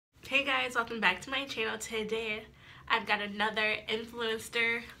Hey guys, welcome back to my channel. Today I've got another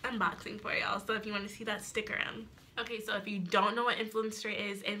Influenster unboxing for y'all, so if you want to see that, stick around. Okay, so if you don't know what Influencer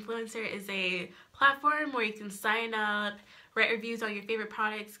is a platform where you can sign up, write reviews on your favorite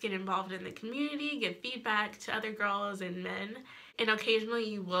products, get involved in the community, give feedback to other girls and men, and occasionally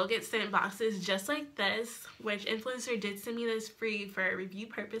you will get sent boxes just like this, which Influencer did send me this free for review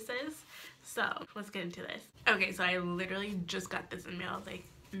purposes. So let's get into this. Okay, so I literally just got this in mail like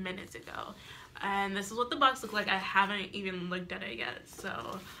minutes ago, and this is what the box looked like. I haven't even looked at it yet,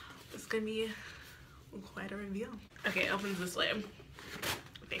 so it's gonna be quite a reveal. Okay, it opens this way, I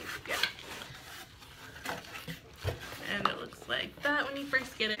think. Yeah, and it looks like that when you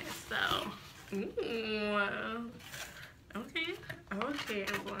first get it. So ooh, okay,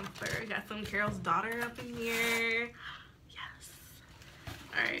 Influencer. Got some Carol's daughter up in here. Yes.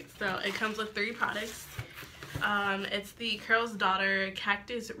 All right, so it comes with 3 products. It's the Carol's Daughter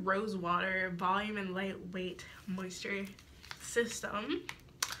Cactus Rose Water Volume and Lightweight Moisture System.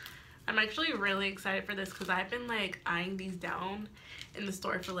 I'm actually really excited for this because I've been like eyeing these down in the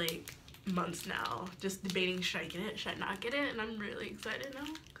store for like months now, just debating should I get it, should I not get it, and I'm really excited now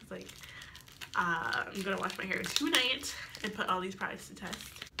because like I'm gonna wash my hair tonight and put all these products to test.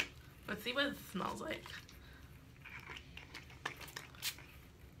 Let's see what it smells like.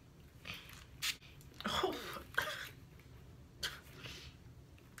 Oh.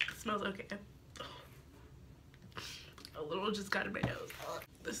 Smells okay. A little just got in my nose.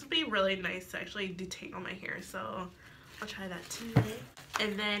 This would be really nice to actually detangle my hair, so I'll try that tonight.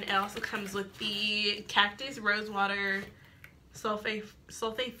 And then it also comes with the Cactus Rose Water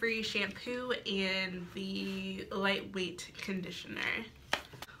sulfate-free shampoo and the lightweight conditioner.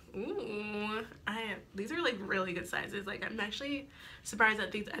 Ooh, these are like really good sizes. Like I'm actually surprised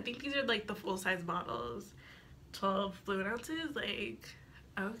at these. I think these are like the full-size bottles, 12 fluid ounces. Like,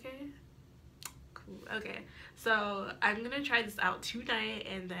 okay, cool. Okay, so I'm gonna try this out tonight,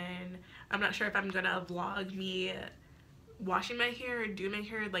 and then I'm not sure if I'm gonna vlog me washing my hair or doing my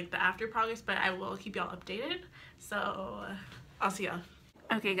hair, like the after progress, but I will keep y'all updated. So I'll see y'all.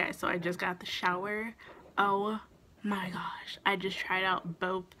 Okay guys, so I just got the shower. Oh my gosh, I just tried out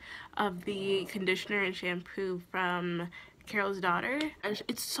both of the conditioner and shampoo from Carol's Daughter.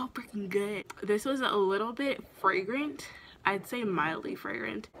 It's so freaking good. This was a little bit fragrant. I'd say mildly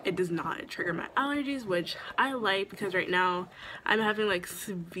fragrant. It does not trigger my allergies, which I like because right now I'm having like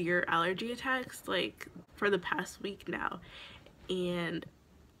severe allergy attacks like for the past week now, and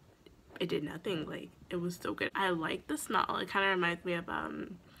it did nothing. Like, it was so good. I like the smell. It kind of reminds me of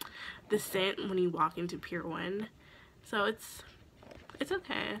the scent when you walk into Pier 1. So it's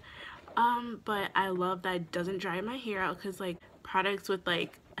okay. But I love that it doesn't dry my hair out, because like products with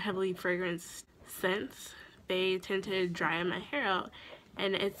like heavily fragranced scents, they tend to dry my hair out,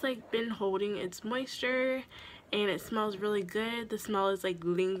 and it's like been holding its moisture and it smells really good. The smell is like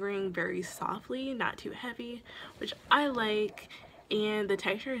lingering very softly, not too heavy, which I like, and the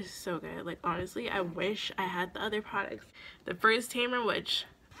texture is so good. Like honestly, I wish I had the other products. The frizz tamer, which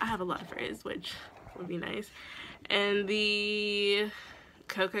I have a lot of frizz, which would be nice, and the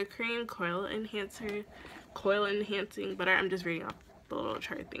cocoa cream coil enhancing butter. I'm just reading off the little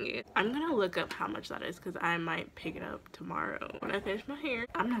chart thingy. I'm gonna look up how much that is because I might pick it up tomorrow when I finish my hair.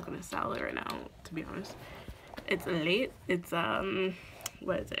 I'm not gonna sell it right now, to be honest. It's late. It's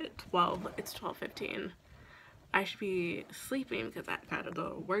what is it, 12? It's 12:15. I should be sleeping because I gotta go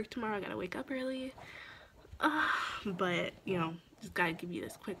to work tomorrow. I gotta wake up early, but you know, just gotta give you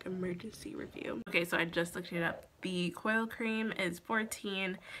this quick emergency review. Okay, so I just looked it up. The coil cream is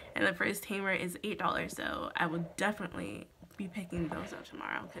 $14 and the frizz tamer is $8, so I will definitely be picking those up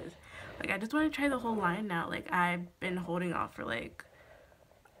tomorrow because like I just want to try the whole line now. Like I've been holding off for like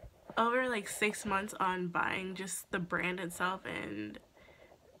over like 6 months on buying just the brand itself and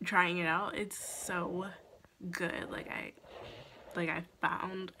trying it out. It's so good. Like I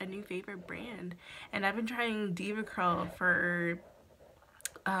found a new favorite brand, and I've been trying Diva Curl for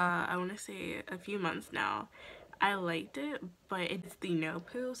I want to say a few months now. I liked it, but it's the no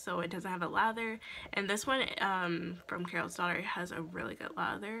poo, so it doesn't have a lather, and this one from Carol's Daughter has a really good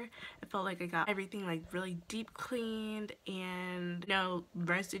lather. I felt like I got everything like really deep cleaned and no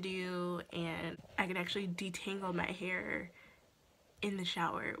residue, and I could actually detangle my hair in the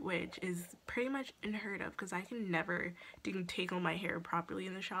shower, which is pretty much unheard of because I can never detangle my hair properly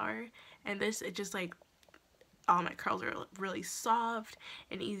in the shower, and this, it just like all my curls are really soft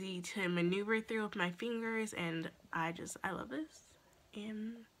and easy to maneuver through with my fingers, and I love this,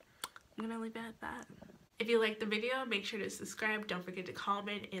 and I'm gonna leave it at that. If you liked the video, make sure to subscribe, don't forget to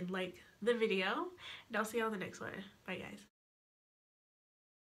comment and like the video, and I'll see you on the next one. Bye guys.